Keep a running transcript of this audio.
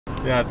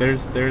Yeah,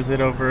 there's it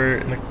over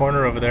in the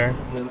corner over there.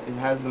 It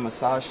has the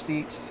massage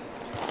seats,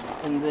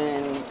 and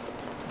then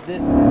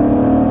this. Oh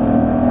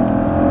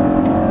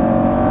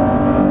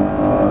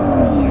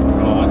my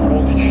god!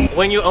 Holy shit!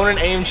 When you own an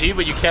AMG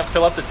but you can't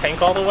fill up the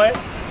tank all the way,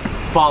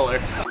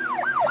 baller.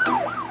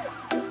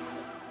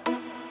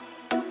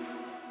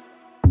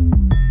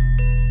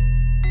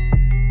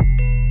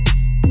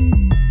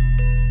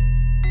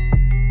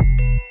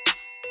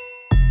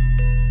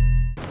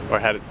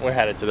 We're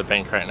headed to the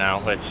bank right now,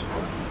 which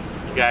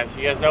you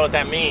guys know what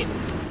that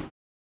means.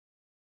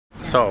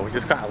 So we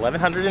just got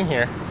 $1,100 in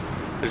here.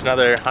 There's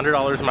another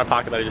 $100 in my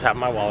pocket that I just have in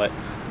my wallet.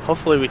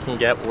 Hopefully we can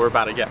get what we're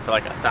about to get for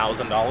like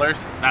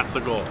 $1,000. That's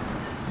the goal.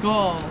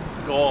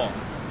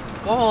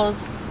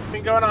 Goals.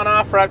 Been going on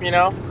offer-up, you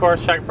know, of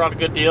course, checking for all the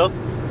good deals.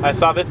 I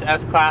saw this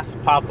S-Class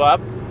pop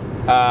up.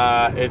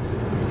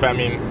 It's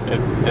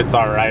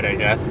all right, I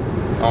guess.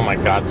 Oh my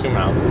god, zoom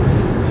out.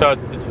 So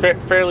it's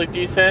fairly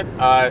decent.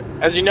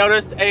 As you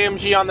noticed,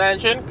 AMG on the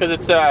engine, because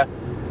it's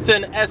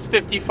an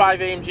S55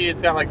 Amg.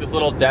 It's got like this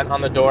little dent on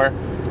the door,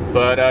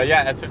 but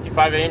yeah,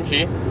 S55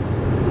 Amg,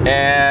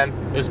 and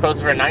it was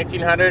posted for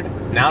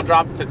 $1,900. Now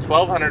dropped to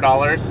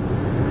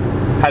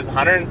 $1,200. Has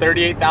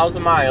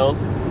 138,000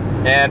 miles,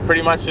 and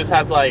pretty much just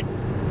has like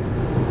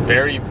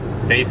very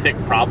basic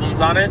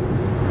problems on it.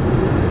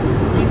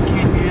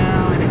 Okay,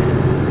 yeah, it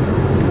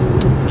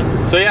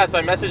is. So yeah, so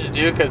I messaged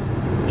you because,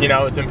 you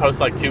know, it's been posted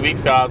like 2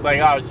 weeks ago. I was like,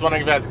 oh, I was just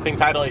wondering if it has a clean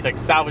title. He's like,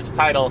 salvage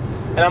title.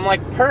 And I'm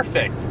like,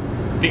 perfect.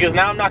 Because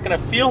now I'm not going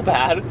to feel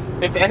bad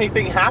if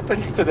anything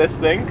happens to this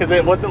thing, because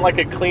it wasn't like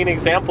a clean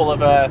example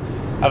of an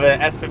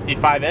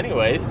S55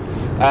 anyways.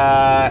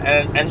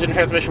 And engine and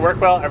transmission work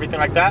well, everything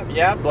like that.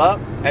 Yeah, blah.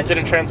 Engine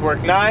and trans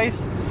work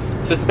nice.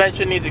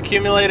 Suspension needs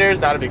accumulators,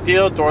 not a big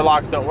deal. Door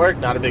locks don't work,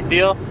 not a big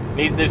deal.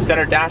 Needs new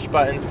center dash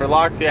buttons for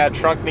locks. Yeah,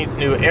 trunk needs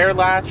new air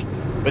latch,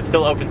 but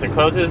still opens and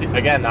closes.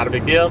 Again, not a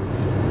big deal.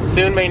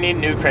 Soon may need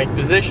new crank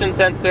position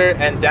sensor,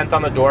 and dent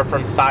on the door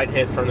from side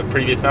hit from the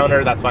previous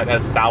owner. That's why it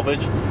has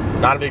salvage.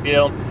 Not a big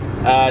deal.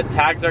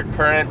 Tags are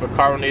current, but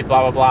car will need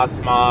blah blah blah,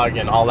 smog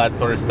and all that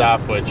sort of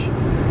stuff, which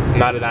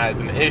none of that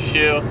is an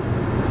issue.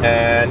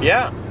 And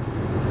yeah.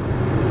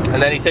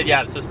 And then he said,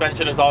 yeah, the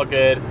suspension is all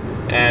good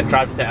and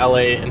drives to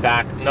LA and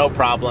back, no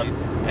problem.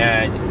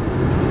 And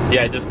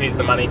yeah, it just needs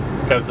the money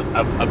because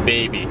of a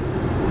baby.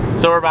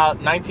 So we're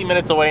about 19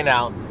 minutes away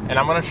now, and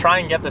I'm gonna try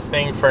and get this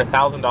thing for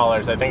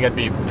 $1,000. I think I'd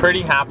be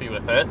pretty happy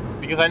with it,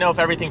 because I know if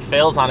everything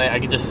fails on it, I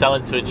could just sell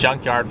it to a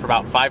junkyard for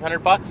about 500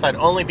 bucks. I'd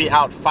only be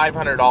out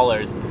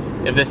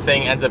 $500 if this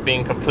thing ends up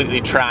being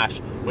completely trash,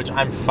 which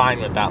I'm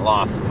fine with that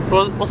loss.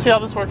 We'll see how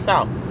this works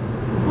out.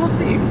 We'll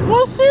see.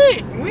 We'll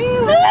see. We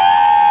will.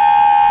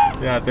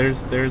 Yeah,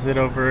 there's it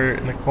over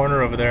in the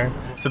corner over there.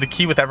 So the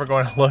key with ever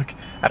going to look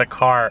at a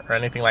car or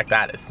anything like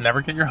that is to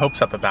never get your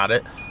hopes up about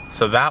it.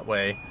 So that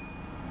way,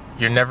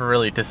 you're never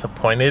really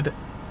disappointed,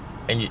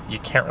 and you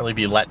can't really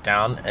be let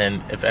down.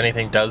 And if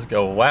anything does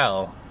go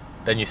well,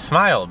 then you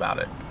smile about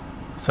it.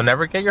 So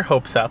never get your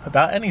hopes up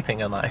about anything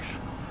in life.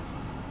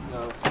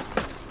 No.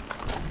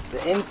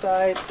 The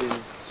inside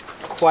is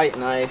quite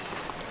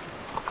nice.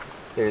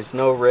 There's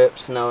no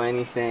rips, no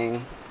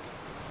anything.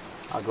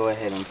 I'll go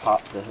ahead and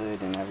pop the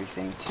hood and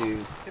everything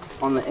too.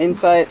 On the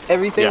inside,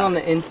 everything on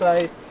the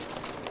inside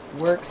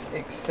works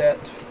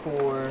except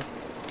for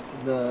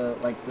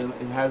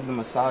it has the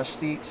massage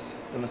seats.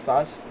 The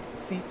massage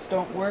seats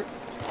don't work.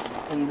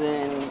 And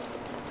then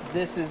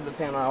this is the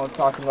panel I was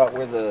talking about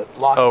where the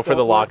locks Oh, for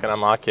the lock and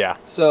unlock, yeah.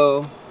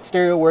 So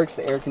stereo works,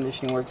 the air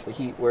conditioning works, the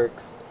heat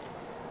works,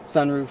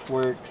 sunroof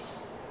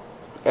works,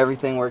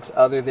 everything works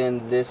other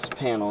than this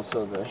panel.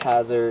 So the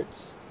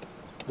hazards,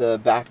 the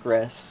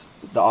backrests,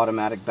 the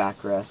automatic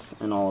backrests,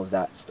 and all of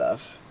that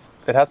stuff.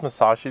 It has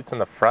massage seats in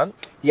the front?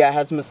 Yeah, it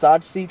has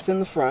massage seats in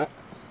the front.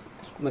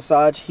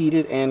 Massage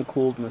heated and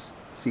cooled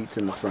seats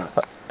in the front.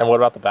 And what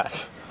about the back?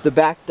 The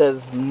back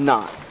does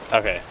not.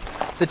 Okay.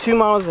 The two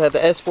models have the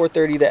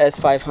S430, the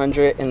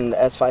S500, and the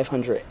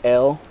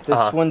S500L.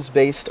 This one's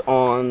based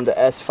on the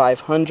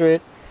S500,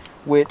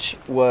 which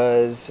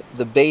was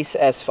the base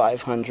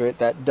S500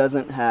 that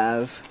doesn't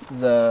have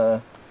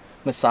the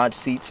massage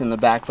seats in the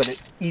back,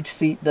 but each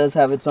seat does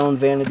have its own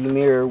vanity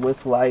mirror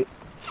with light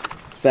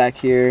back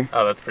here.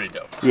 Oh, that's pretty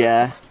dope.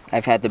 Yeah,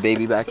 I've had the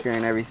baby back here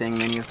and everything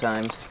many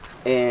times.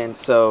 And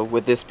so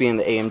with this being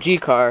the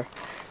AMG car,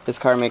 this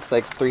car makes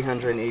like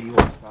 380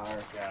 horsepower.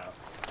 Yeah.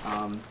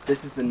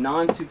 This is the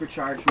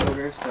non-supercharged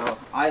motor, so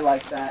I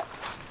like that.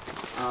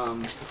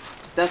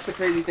 That's the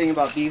crazy thing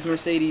about these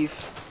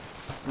Mercedes.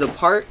 The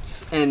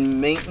parts and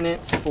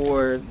maintenance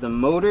for the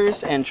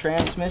motors and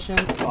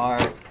transmissions are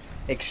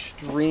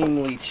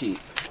extremely cheap.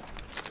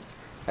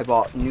 I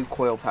bought new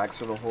coil packs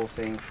for the whole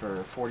thing for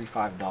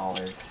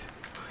 $45.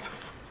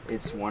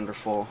 It's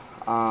wonderful.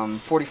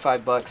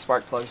 45 bucks.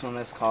 Spark plugs on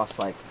this cost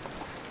like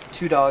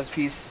 $2 a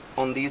piece.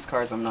 On these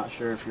cars, I'm not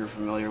sure if you're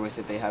familiar with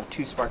it, they have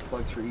 2 spark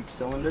plugs for each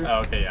cylinder.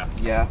 Oh, okay, yeah.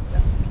 Yeah.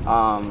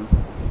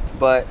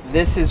 But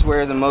this is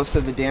where the most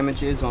of the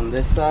damage is on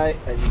this side,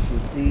 as you can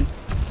see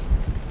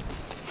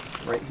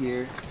right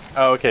here.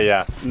 Oh, okay,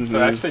 yeah. Mhm. So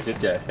it actually did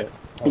get hit.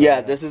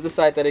 Yeah, this is the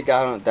site that it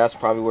got on. That's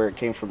probably where it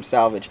came from,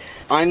 salvage.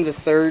 I'm the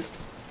third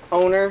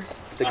owner.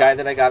 The guy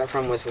that I got it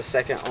from was the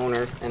second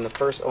owner, and the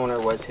first owner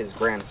was his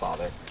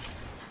grandfather.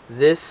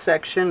 This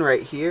section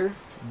right here,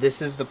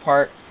 this is the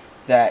part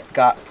that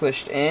got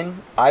pushed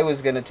in. I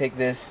was going to take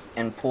this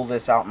and pull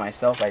this out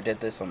myself. I did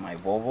this on my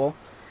Volvo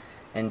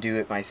and do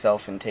it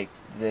myself and take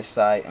this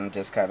side and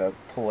just kind of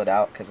pull it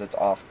out because it's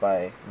off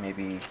by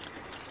maybe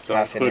So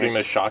half an including the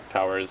inch. shock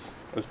towers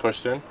was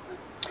pushed in?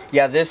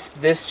 Yeah,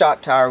 this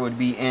shock tower would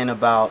be in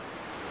about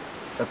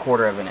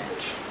 1/4 of an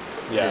inch.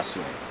 Yeah. This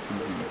way.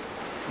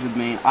 The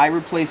main. I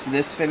replaced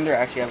this fender.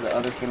 Actually, I have the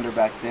other fender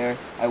back there.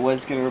 I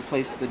was gonna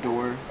replace the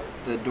door.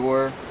 The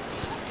door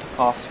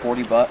costs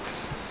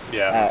 $40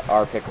 Yeah. at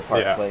our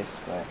pick-a-part Yeah. place.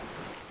 But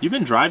You've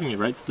been driving it,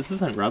 right? So this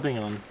isn't rubbing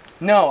on.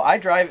 no, I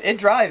drive. It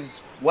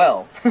drives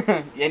well,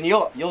 and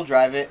you'll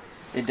drive it.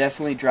 It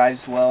definitely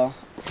drives well.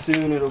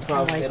 Soon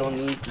it'll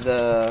need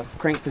the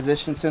crank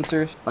position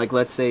sensor. Like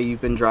let's say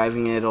you've been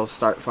driving it, it'll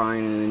start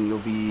fine, and then you'll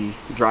be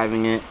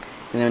driving it,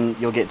 and then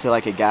you'll get to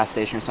like a gas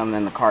station or something,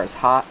 and the car is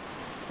hot.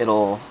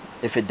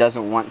 If it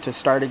doesn't want to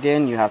start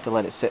again, you have to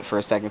let it sit for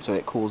a second so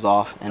it cools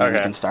off, and then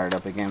you can start it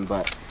up again.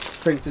 But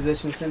crank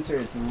position sensor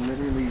is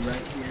literally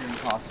right here and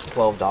costs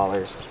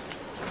 $12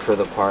 for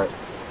the part,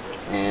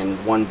 and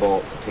one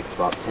bolt takes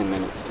about 10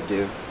 minutes to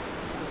do.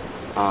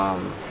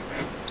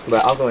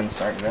 But I'll go ahead and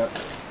start it up.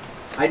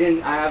 I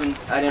didn't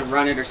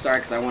run it or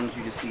start because I wanted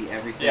you to see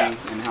everything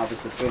and how the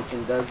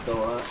suspension does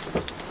go up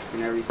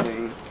and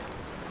everything.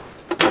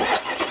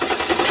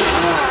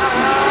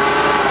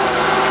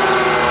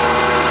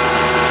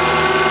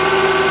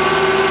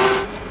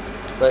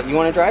 But you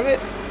want to drive it?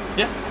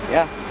 Yeah.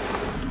 Yeah.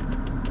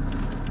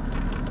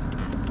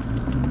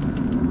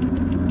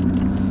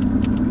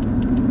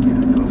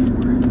 Yeah, go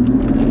for it.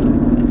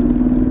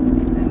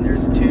 And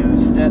there's 2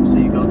 steps, so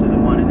you go through the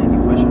one and then you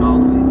push it all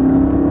the way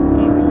through.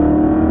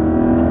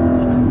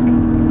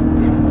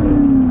 Yeah.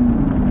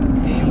 It's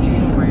AMG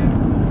for you.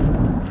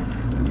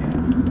 Yeah.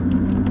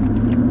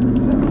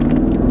 So.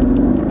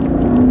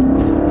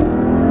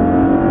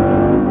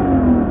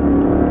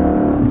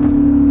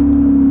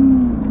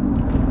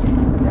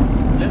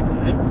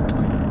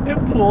 It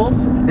pulls.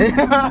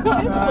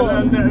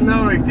 No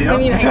big deal. I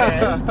mean, I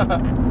guess.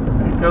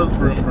 It goes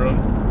vroom vroom.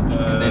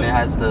 And then it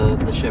has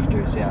the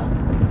shifters, yeah.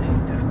 They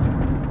definitely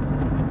work.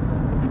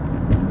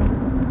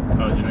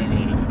 Oh, you don't even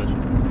need to switch it.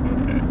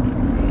 Okay,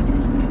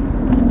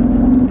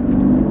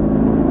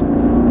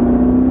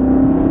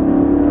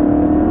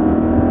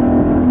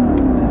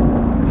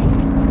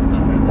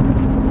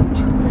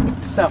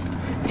 so So,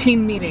 team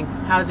meeting.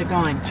 How's it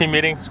going? team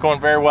meeting, it's going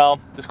very well.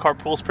 This car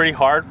pulls pretty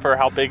hard for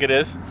how big it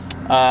is.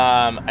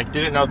 I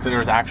didn't know that there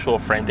was actual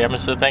frame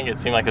damage to the thing. It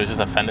seemed like it was just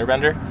a fender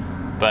bender,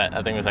 but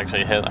I think it was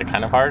actually hit like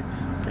kind of hard.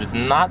 But it's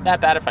not that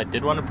bad if I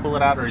did want to pull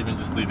it out or even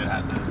just leave it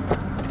as is.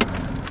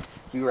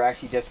 We were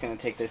actually just going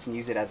to take this and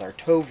use it as our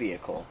tow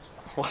vehicle.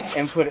 What?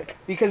 And put it,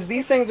 because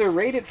these things are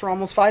rated for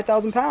almost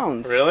 5,000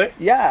 pounds. Really?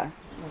 Yeah.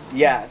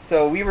 Yeah,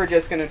 so we were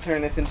just going to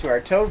turn this into our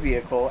tow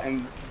vehicle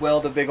and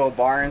weld a big old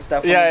bar and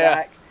stuff on the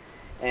back.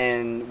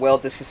 And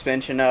weld the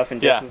suspension up and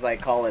just was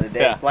like call it a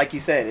day. Yeah. Like you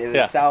said, it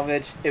was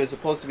salvage. It was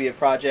supposed to be a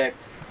project.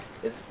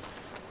 This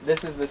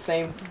is the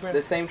same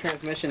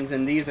transmissions,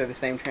 and these are the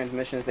same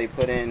transmissions they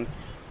put in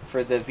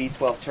for the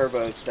V12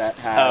 turbos that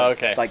have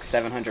like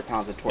 700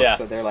 pounds of torque.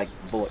 So they're like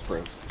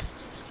bulletproof.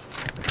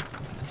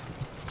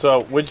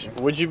 So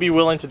would you be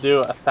willing to do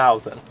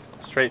 1,000,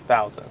 straight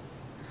 1,000?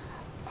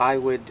 I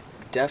would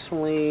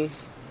definitely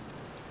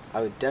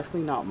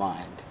not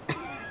mind.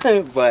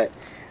 But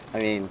I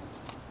mean,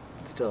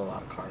 it's still a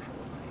lot of car for the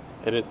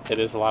money. It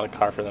is a lot of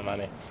car for the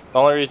money. The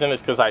only reason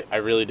is because I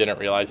really didn't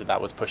realize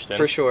that was pushed in.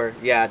 For sure,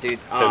 yeah, dude.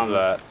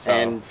 So.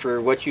 And for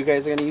what you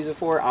guys are gonna use it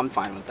for, I'm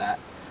fine with that.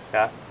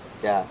 Yeah.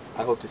 Yeah,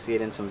 I hope to see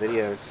it in some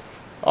videos.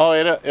 Oh,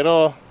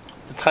 it'll.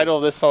 The title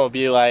of this one will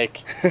be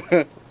like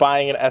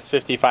buying an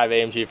S55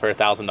 Amg for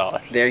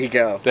 $1,000. There you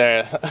go.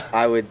 There.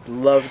 I would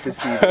love to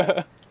see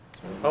that.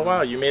 Oh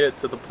wow, you made it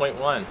to the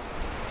 .1.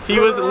 He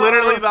was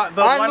literally the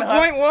I'm the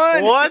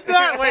 .1. What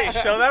the? Wait,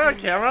 show that on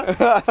camera.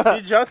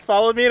 He just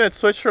followed me and it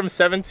switched from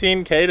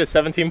 17K to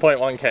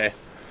 17.1K.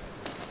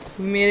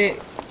 We made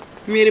it.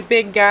 We made it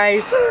big,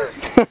 guys.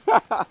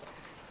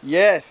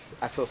 Yes,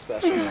 I feel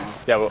special now.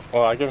 Yeah, well,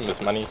 I'll give him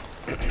this money.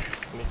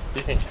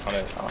 You can count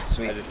it. Oh,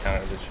 sweet. I just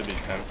counted it. It should be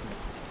 10.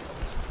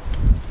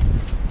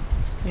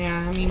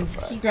 Yeah, I mean,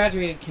 he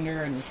graduated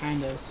kindergarten,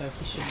 kind of, so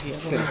he should be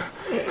able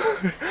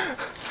to.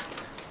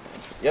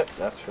 Yep,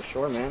 that's for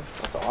sure, man.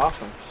 That's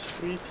awesome.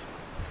 Sweet.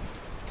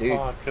 Dude.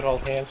 Oh, good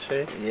old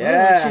handshake.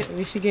 Yeah.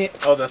 We should get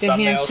the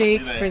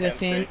handshake for the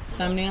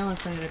thumbnail in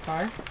front of the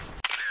car.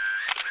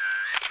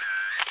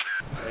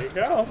 There you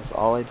go. That's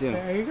all I do.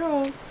 There you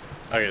go.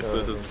 Okay, so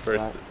this is the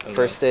first.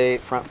 First day,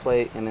 front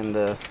plate, and then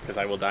the... Because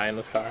I will die in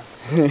this car.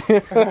 So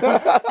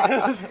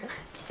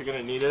you're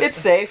gonna need it? It's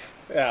safe.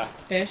 Yeah.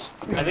 Ish.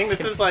 I think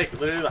this is like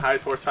literally the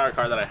highest horsepower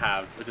car that I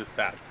have, which is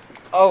sad.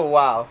 Oh,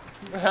 wow.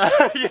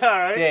 Yeah,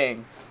 right?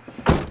 Dang.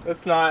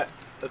 It's not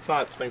That's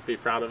not something to be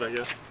proud of, I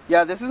guess.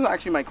 Yeah, this is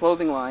actually my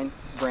clothing line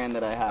brand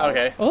that I have.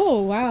 Okay.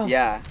 Oh, wow.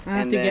 Yeah. I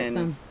have to get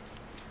some.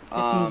 Get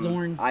some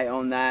Zorn. I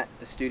own that,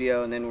 the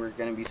studio, and then we're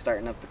going to be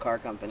starting up the car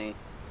company.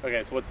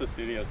 Okay, so what's the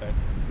studio's name?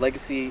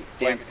 Legacy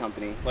Dance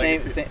Company.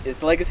 Legacy. Same,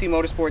 it's Legacy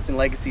Motorsports and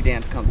Legacy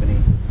Dance Company.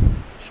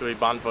 Should we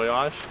bon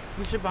voyage?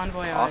 We should bon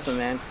voyage. Awesome,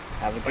 man.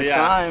 Have a good Yeah,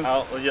 time.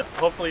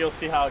 hopefully you'll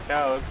see how it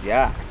goes.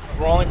 Yeah.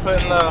 We're only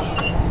putting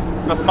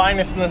the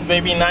finest in this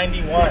baby,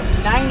 91.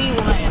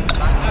 91.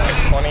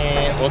 20,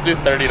 we'll do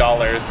 $30.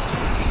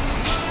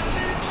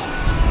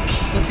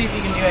 Let's see if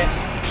you can do it.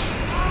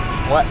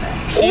 What?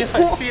 See if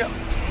I see it.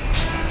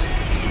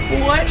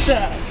 What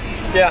the?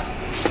 Yeah.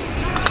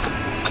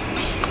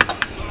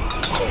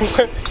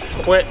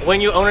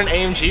 when you own an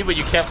AMG but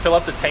you can't fill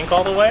up the tank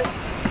all the way,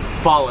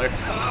 baller.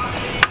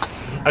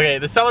 Okay,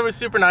 the seller was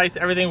super nice.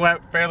 Everything went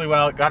fairly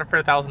well. Got it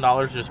for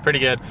 $1,000, which is pretty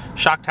good.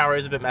 Shock tower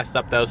is a bit messed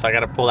up though, so I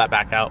got to pull that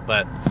back out,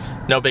 but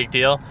no big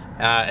deal.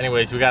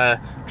 Anyways, we got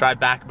to drive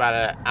back about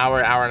an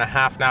hour, hour and a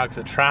half now because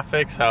of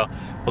traffic, so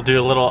we'll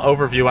do a little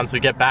overview once we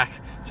get back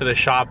to the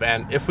shop,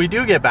 and if we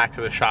do get back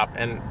to the shop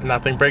and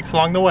nothing breaks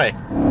along the way.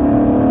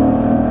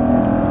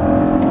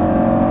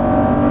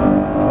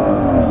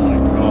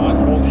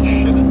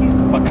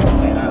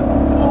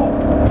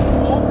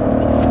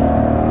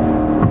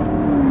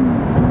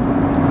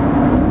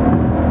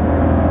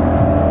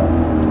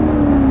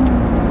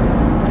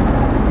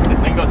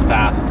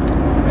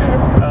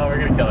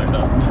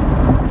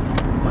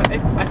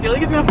 I feel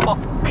like it's gonna fall.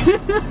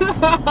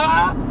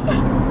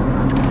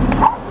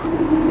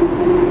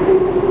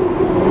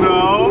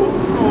 No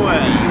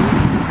way.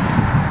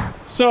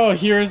 So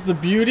here's the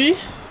beauty.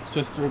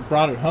 Just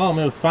brought it home.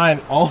 It was fine.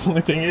 All the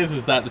only thing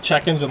is that the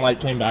check engine light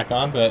came back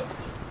on, but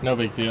no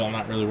big deal. I'm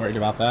not really worried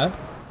about that.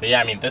 But yeah,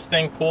 I mean, this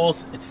thing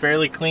pulls. It's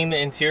fairly clean, the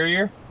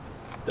interior.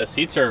 The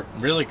seats are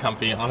really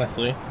comfy,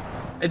 honestly.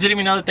 I didn't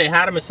even know that they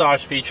had a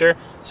massage feature,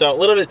 so a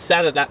little bit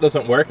sad that that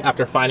doesn't work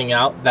after finding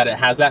out that it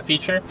has that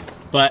feature,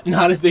 but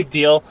not a big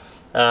deal.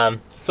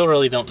 Still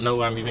really don't know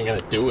what I'm even gonna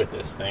do with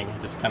this thing. I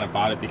just kind of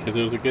bought it because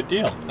it was a good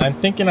deal. I'm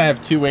thinking I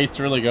have two ways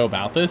to really go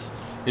about this,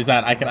 is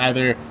that I can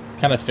either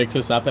kind of fix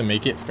this up and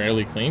make it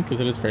fairly clean, because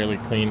it is fairly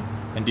clean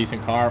and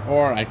decent car,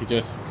 or I could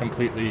just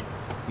completely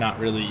not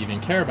really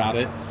even care about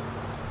it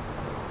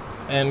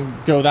and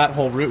go that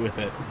whole route with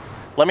it.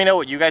 Let me know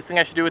what you guys think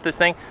I should do with this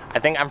thing. I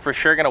think I'm for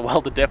sure gonna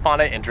weld the diff on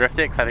it and drift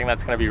it, because I think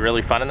that's gonna be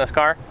really fun in this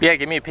car. Yeah,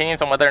 give me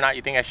opinions on whether or not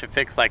you think I should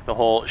fix like the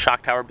whole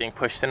shock tower being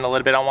pushed in a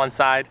little bit on one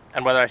side,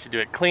 and whether I should do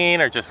it clean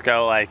or just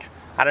go like,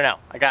 I don't know.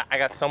 I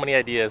got so many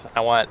ideas. I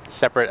want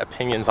separate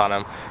opinions on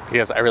them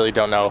because I really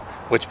don't know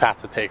which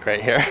path to take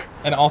right here.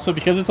 And also,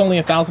 because it's only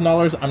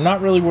 $1,000, I'm not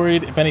really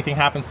worried if anything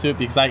happens to it,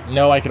 because I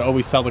know I could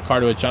always sell the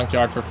car to a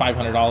junkyard for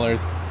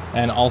 $500.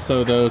 And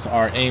also those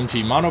are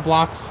AMG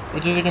monoblocks,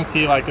 which, as you can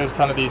see, like there's a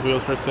ton of these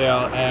wheels for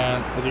sale,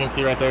 and as you can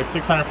see right there,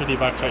 650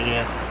 bucks right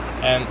here.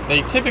 And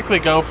they typically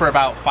go for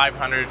about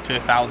 $500 to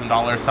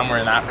 $1,000, somewhere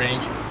in that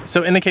range.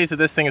 So in the case of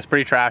this thing is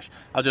pretty trash,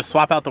 I'll just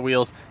swap out the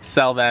wheels,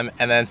 sell them,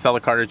 and then sell the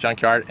car to a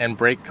junkyard and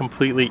break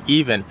completely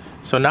even.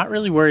 So not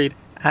really worried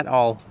at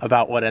all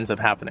about what ends up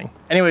happening.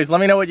 Anyways,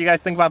 let me know what you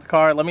guys think about the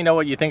car. Let me know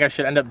what you think I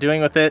should end up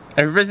doing with it. If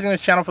you're visiting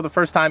this channel for the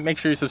first time, make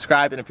sure you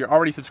subscribe. And if you're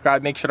already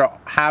subscribed, make sure to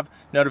have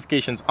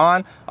notifications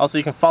on. Also,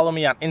 you can follow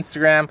me on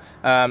Instagram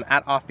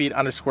at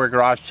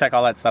offbeat_garage. Check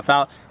all that stuff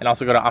out. And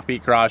also go to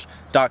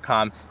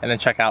offbeatgarage.com and then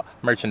check out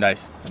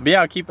merchandise. But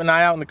yeah, I'll keep an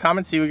eye out in the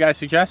comments, see what you guys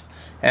suggest.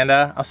 And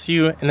I'll see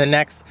you in the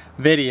next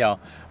video.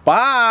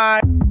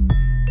 Bye!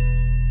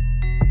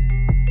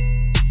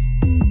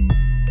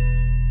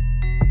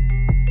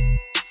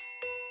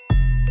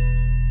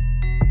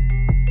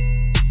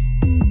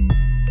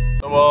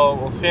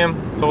 We'll see him.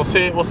 So we'll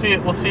see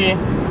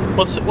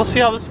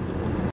how this